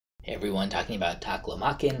Hey everyone, talking about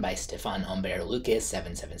Taklamakan by Stephane Humbert Lucas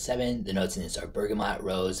 777. The notes in this are bergamot,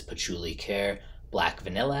 rose, patchouli, coeur, black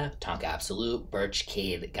vanilla, tonka absolute, birch,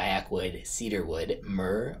 cade, gaiac wood, cedar wood,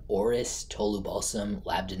 myrrh, orris, tolu balsam,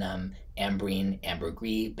 labdanum, ambreine,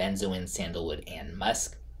 ambergris, benzoin, sandalwood, and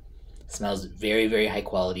musk. Smells very, very high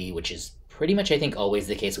quality, which is pretty much, I think, always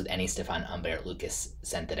the case with any Stephane Humbert Lucas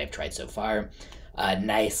scent that I've tried so far.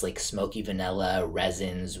 Nice, like smoky vanilla,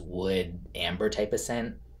 resins, wood, amber type of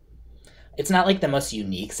scent. It's not like the most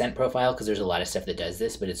unique scent profile because there's a lot of stuff that does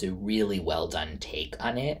this, but it's a really well done take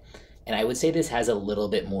on it. And I would say this has a little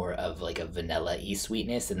bit more of like a vanilla-y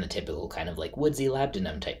sweetness than the typical kind of like woodsy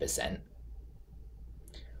labdanum type of scent.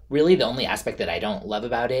 Really, the only aspect that I don't love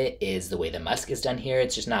about it is the way the musk is done here.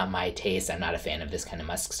 It's just not my taste. I'm not a fan of this kind of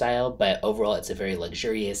musk style, but overall, it's a very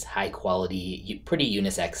luxurious, high quality, pretty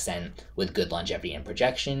unisex scent with good longevity and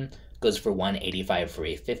projection. Goes for 185 for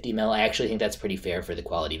a 50 ml. I actually think that's pretty fair for the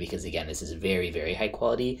quality because again, this is very, very high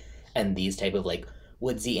quality, and these type of like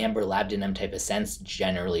woodsy amber labdanum type of scents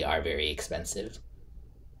generally are very expensive.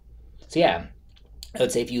 So yeah, I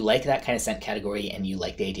would say if you like that kind of scent category and you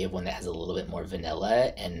like the idea of one that has a little bit more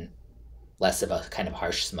vanilla and less of a kind of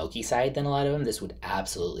harsh smoky side than a lot of them, this would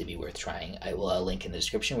absolutely be worth trying. I will link in the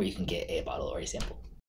description where you can get a bottle or a sample.